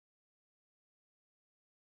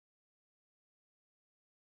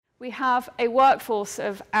We have a workforce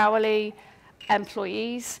of hourly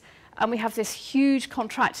employees, and we have this huge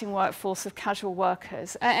contracting workforce of casual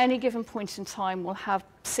workers. At any given point in time, we'll have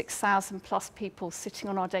 6,000 plus people sitting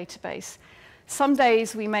on our database. Some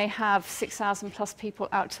days we may have 6,000 plus people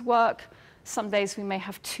out to work. Some days we may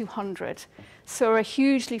have 200. So we're a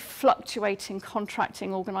hugely fluctuating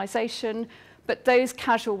contracting organization, but those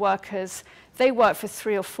casual workers, they work for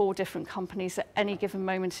 3 or 4 different companies at any given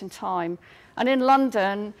moment in time. And in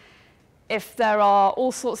London, if there are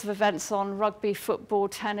all sorts of events on, rugby, football,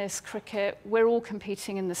 tennis, cricket, we're all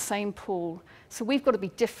competing in the same pool. So we've got to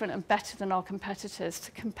be different and better than our competitors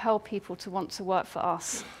to compel people to want to work for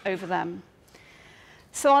us over them.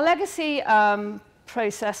 So our legacy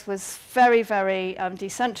process was very, very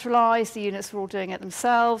decentralized. The units were all doing it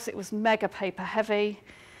themselves. It was mega paper heavy.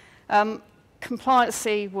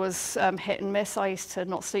 Compliancy was hit and miss. I used to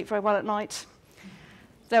not sleep very well at night.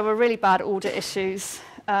 There were really bad audit issues.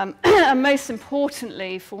 And most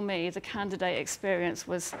importantly for me, the candidate experience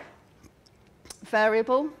was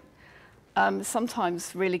variable,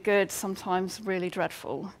 sometimes really good, sometimes really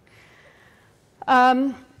dreadful.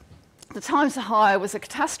 The time to hire was a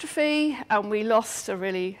catastrophe, and we lost a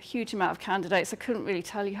really huge amount of candidates. I couldn't really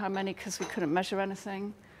tell you how many because we couldn't measure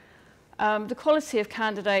anything. The quality of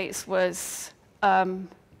candidates was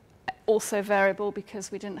also variable because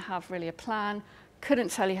we didn't have really a plan.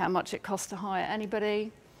 Couldn't tell you how much it cost to hire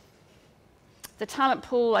anybody. The talent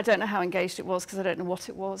pool, I don't know how engaged it was because I don't know what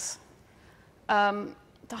it was. The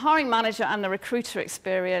hiring manager and the recruiter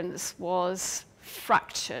experience was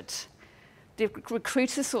fractured. The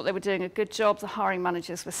recruiters thought they were doing a good job. The hiring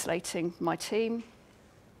managers were slating my team.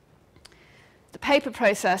 The paper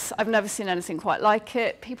process, I've never seen anything quite like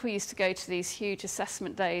it. People used to go to these huge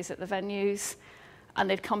assessment days at the venues, and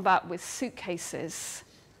they'd come back with suitcases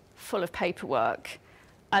full of paperwork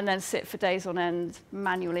and then sit for days on end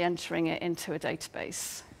manually entering it into a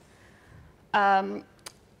database. And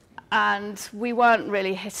we weren't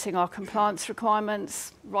really hitting our compliance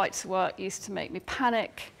requirements. Right to work used to make me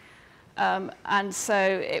panic. And so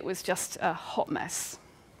it was just a hot mess.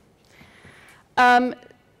 The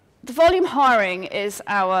volume hiring is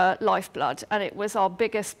our lifeblood, and it was our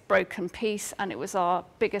biggest broken piece, and it was our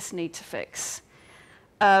biggest need to fix.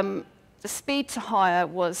 The speed to hire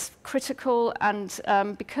was critical, and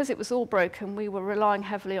because it was all broken, we were relying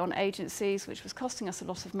heavily on agencies, which was costing us a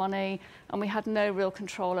lot of money, and we had no real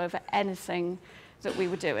control over anything that we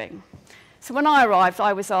were doing. So when I arrived,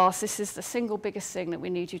 I was asked, this is the single biggest thing that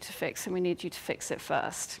we need you to fix, and we need you to fix it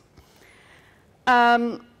first.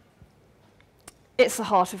 It's the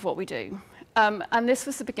heart of what we do. And this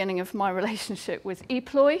was the beginning of my relationship with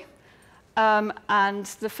ePloy. And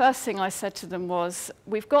the first thing I said to them was,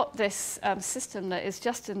 we've got this system that is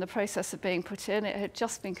just in the process of being put in. It had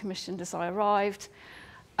just been commissioned as I arrived.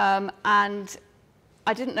 And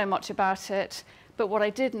I didn't know much about it. But what I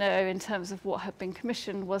did know in terms of what had been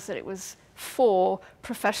commissioned was that it was for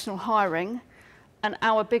professional hiring. And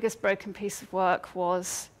our biggest broken piece of work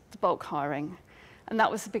was the bulk hiring. And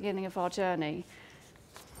that was the beginning of our journey.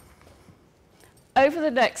 Over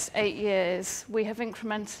the next 8 years, we have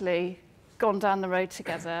incrementally gone down the road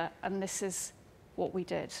together, and this is what we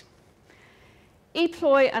did.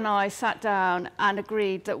 ePloy and I sat down and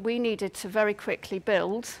agreed that we needed to very quickly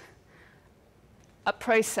build a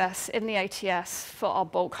process in the ATS for our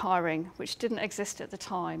bulk hiring, which didn't exist at the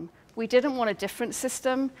time. We didn't want a different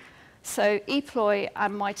system, so ePloy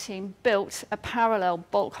and my team built a parallel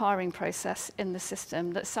bulk hiring process in the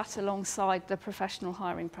system that sat alongside the professional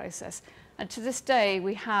hiring process. And to this day,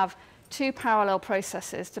 we have 2 parallel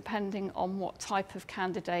processes depending on what type of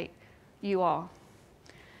candidate you are.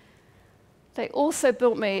 They also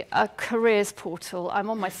built me a careers portal. I'm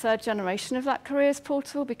on my 3rd generation of that careers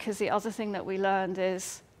portal because the other thing that we learned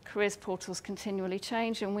is careers portals continually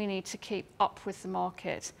change and we need to keep up with the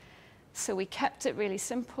market. So we kept it really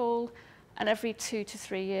simple, and every 2 to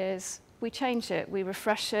 3 years we change it, we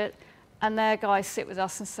refresh it, and their guys sit with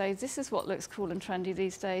us and say, this is what looks cool and trendy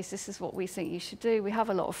these days, this is what we think you should do, we have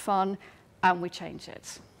a lot of fun, and we change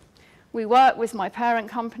it. We work with my parent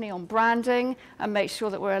company on branding and make sure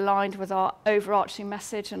that we're aligned with our overarching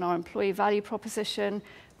message and our employee value proposition,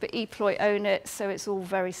 but ePloy own it, so it's all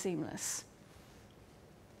very seamless.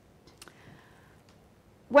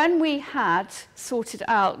 When we had sorted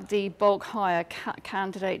out the bulk hire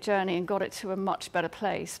candidate journey and got it to a much better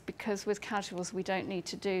place, because with casuals we don't need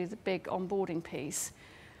to do the big onboarding piece,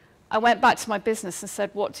 I went back to my business and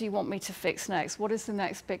said, what do you want me to fix next? What is the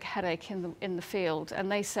next big headache in the field? And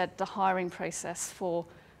they said the hiring process for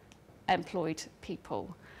employed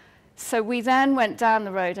people. So we then went down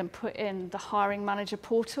the road and put in the hiring manager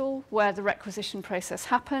portal where the requisition process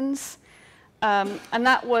happens. And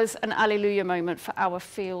that was an alleluia moment for our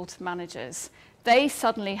field managers. They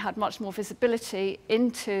suddenly had much more visibility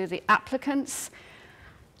into the applicants,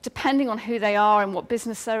 depending on who they are and what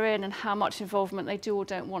business they're in and how much involvement they do or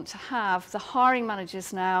don't want to have. The hiring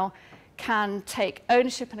managers now can take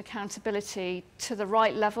ownership and accountability to the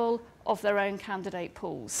right level of their own candidate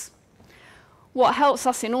pools. What helps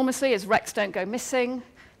us enormously is recs don't go missing.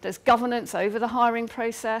 There's governance over the hiring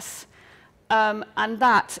process. And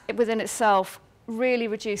that, within itself, really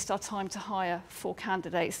reduced our time to hire for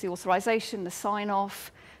candidates. The authorization, the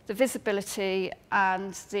sign-off, the visibility,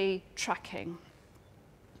 and the tracking.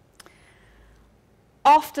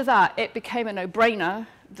 After that, it became a no-brainer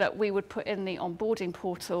that we would put in the onboarding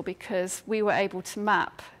portal because we were able to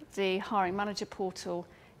map the hiring manager portal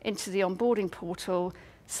into the onboarding portal.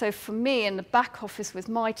 So for me, in the back office with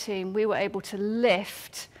my team, we were able to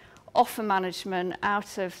lift offer management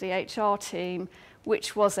out of the HR team,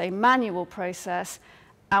 which was a manual process,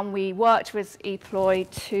 and we worked with ePloy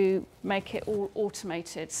to make it all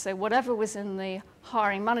automated. So whatever was in the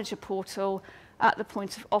hiring manager portal at the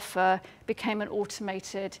point of offer became an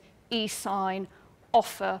automated e-sign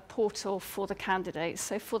offer portal for the candidate.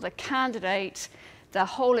 So for the candidate, their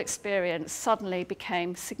whole experience suddenly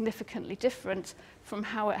became significantly different from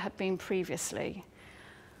how it had been previously.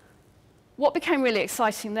 What became really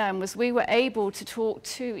exciting then was we were able to talk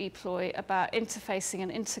to ePloy about interfacing and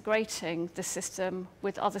integrating the system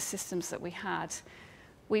with other systems that we had.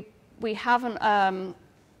 We have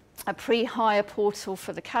a pre-hire portal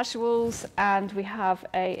for the casuals, and we have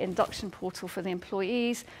an induction portal for the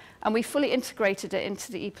employees, and we fully integrated it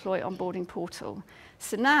into the ePloy onboarding portal.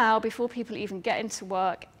 So now, before people even get into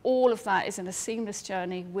work, all of that is in a seamless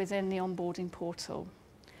journey within the onboarding portal.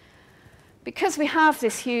 Because we have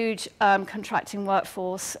this huge contracting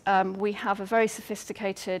workforce, we have a very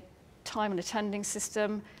sophisticated time and attending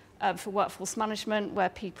system for workforce management where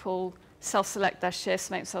people self-select their shifts,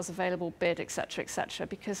 make themselves available, bid, et cetera,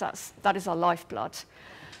 because that is our lifeblood.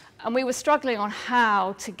 And we were struggling on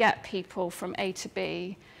how to get people from A to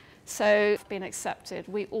B. So, being accepted,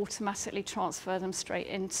 we automatically transfer them straight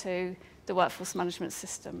into the workforce management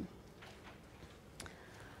system.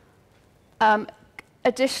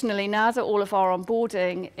 Additionally, now that all of our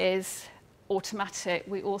onboarding is automatic,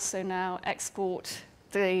 we also now export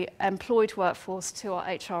the employed workforce to our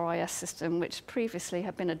HRIS system, which previously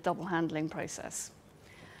had been a double handling process.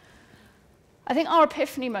 I think our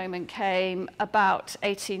epiphany moment came about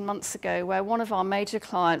 18 months ago, where one of our major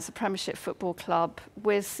clients, the Premiership Football Club,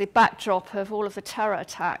 with the backdrop of all of the terror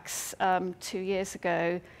attacks 2 years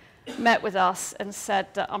ago, met with us and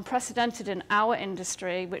said that unprecedented in our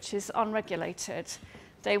industry, which is unregulated,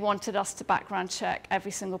 they wanted us to background check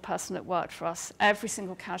every single person that worked for us, every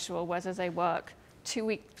single casual, whether they work two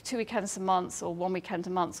weekends a month or 1 weekend a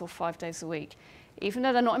month or 5 days a week. Even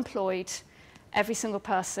though they're not employed, every single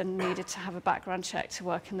person needed to have a background check to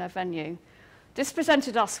work in their venue. This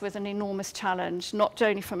presented us with an enormous challenge, not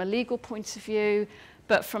only from a legal point of view,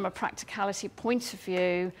 but from a practicality point of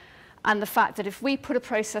view. And the fact that if we put a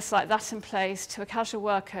process like that in place to a casual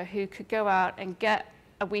worker who could go out and get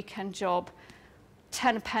a weekend job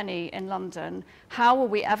 10 a penny in London, how are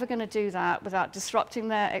we ever going to do that without disrupting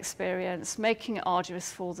their experience, making it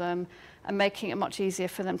arduous for them, and making it much easier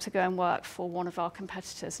for them to go and work for one of our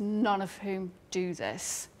competitors, none of whom do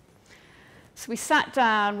this. So we sat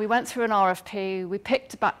down, we went through an RFP, we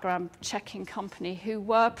picked a background checking company who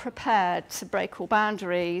were prepared to break all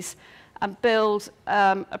boundaries and build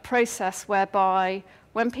a process whereby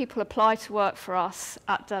when people apply to work for us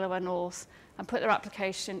at Delaware North and put their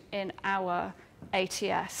application in our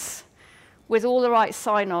ATS, with all the right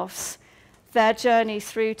sign-offs, their journey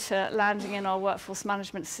through to landing in our workforce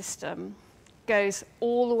management system goes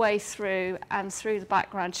all the way through and through the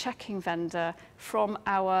background checking vendor from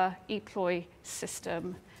our ePloy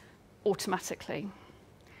system automatically.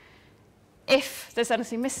 If there's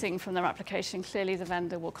anything missing from their application, clearly the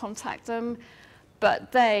vendor will contact them,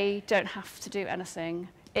 but they don't have to do anything.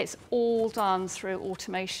 It's all done through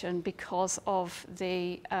automation because of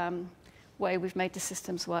the way we've made the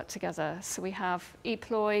systems work together. So we have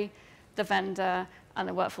ePloy, the vendor, and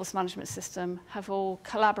the workforce management system have all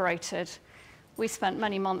collaborated. We spent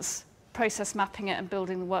many months process mapping it and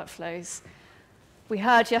building the workflows. We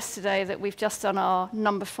heard yesterday that we've just done our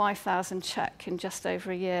number 5,000 check in just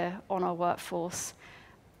over a year on our workforce.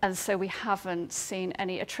 And so we haven't seen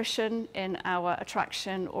any attrition in our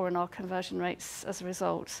attraction or in our conversion rates as a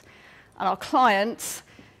result. And our client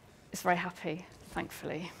is very happy,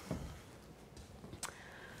 thankfully.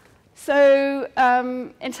 So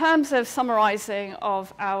in terms of summarising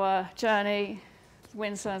of our journey,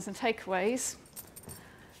 wins, learns and takeaways,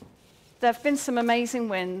 there have been some amazing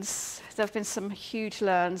wins. There have been some huge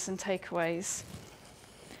learns and takeaways.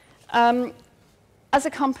 As a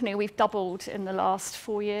company, we've doubled in the last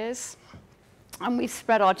 4 years, and we've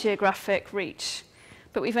spread our geographic reach.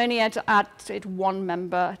 But we've only added one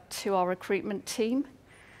member to our recruitment team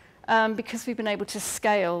because we've been able to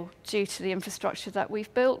scale due to the infrastructure that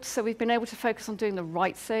we've built. So we've been able to focus on doing the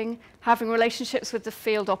right thing, having relationships with the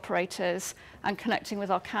field operators and connecting with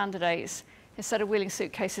our candidates instead of wheeling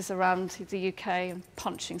suitcases around the UK and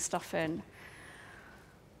punching stuff in.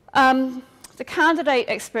 The candidate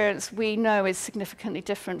experience we know is significantly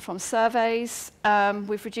different from surveys.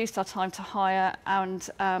 We've reduced our time to hire, and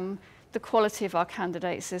the quality of our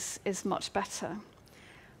candidates is much better.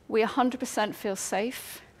 We 100% feel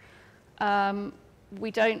safe. I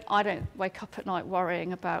don't wake up at night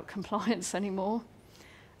worrying about compliance anymore.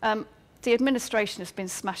 The administration has been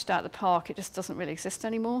smashed out of the park. It just doesn't really exist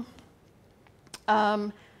anymore.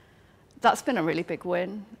 That's been a really big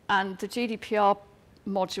win, and the GDPR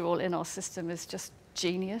module in our system is just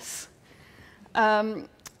genius.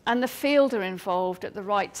 And the field are involved at the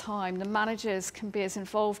right time. The managers can be as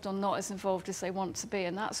involved or not as involved as they want to be,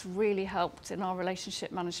 and that's really helped in our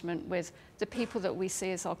relationship management with the people that we see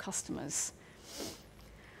as our customers.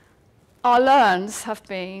 Our learns have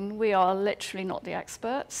been, we are literally not the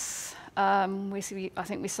experts. I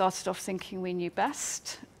think we started off thinking we knew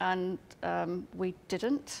best, and we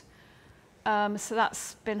didn't. So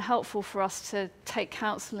that's been helpful for us to take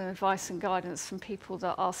counsel and advice and guidance from people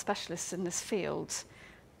that are specialists in this field.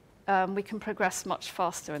 We can progress much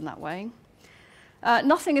faster in that way.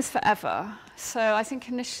 Nothing is forever. So I think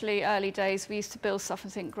initially, early days, we used to build stuff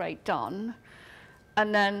and think, great, done.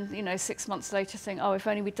 And then, 6 months later, think, oh, if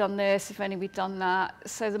only we'd done this, if only we'd done that.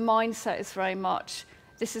 So the mindset is very much,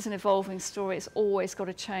 this is an evolving story. It's always got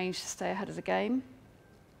to change to stay ahead of the game.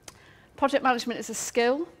 Project management is a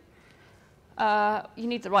skill. You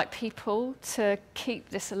need the right people to keep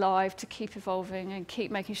this alive, to keep evolving, and keep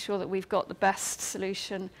making sure that we've got the best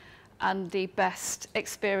solution and the best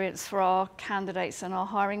experience for our candidates and our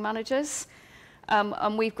hiring managers.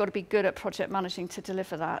 And we've got to be good at project managing to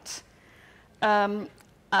deliver that. And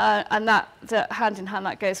that hand in hand,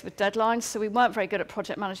 that goes with deadlines. So we weren't very good at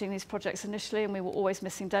project managing these projects initially, and we were always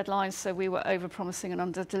missing deadlines, so we were over-promising and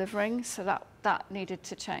under-delivering. So that needed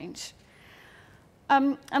to change.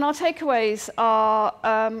 And our takeaways are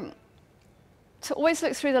to always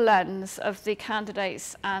look through the lens of the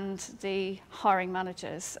candidates and the hiring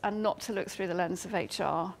managers, and not to look through the lens of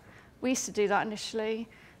HR. We used to do that initially,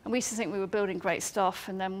 and we used to think we were building great stuff,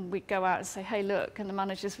 and then we'd go out and say, hey, look, and the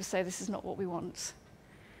managers would say, this is not what we want.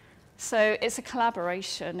 So it's a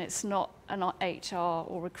collaboration. It's not an HR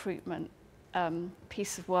or recruitment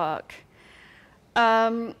piece of work.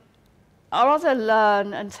 Our other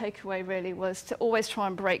learn and takeaway really was to always try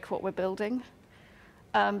and break what we're building,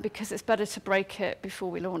 because it's better to break it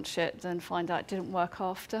before we launch it than find out it didn't work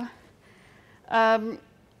after. And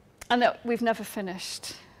that we've never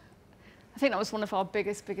finished. I think that was one of our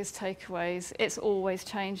biggest takeaways. It's always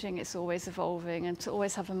changing, it's always evolving, and to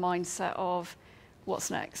always have a mindset of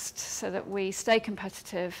what's next, so that we stay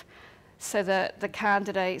competitive, so that the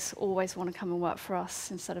candidates always want to come and work for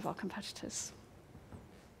us instead of our competitors.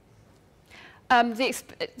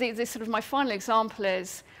 The sort of my final example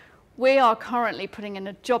is we are currently putting in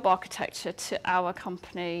a job architecture to our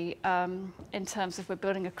company in terms of we're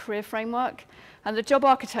building a career framework. And the job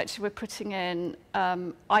architecture we're putting in,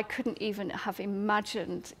 I couldn't even have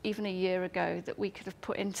imagined even a year ago that we could have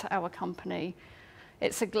put into our company.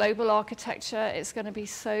 It's a global architecture. It's going to be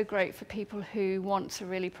so great for people who want to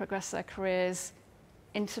really progress their careers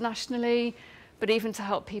internationally, but even to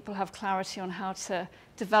help people have clarity on how to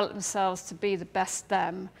develop themselves to be the best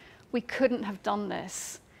them. We couldn't have done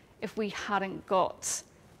this if we hadn't got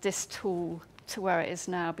this tool to where it is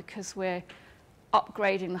now, because we're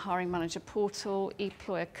upgrading the hiring manager portal,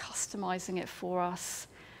 ePloy are customizing it for us,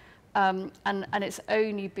 and it's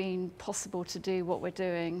only been possible to do what we're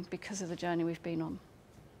doing because of the journey we've been on.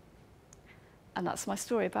 And that's my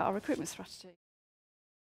story about our recruitment strategy.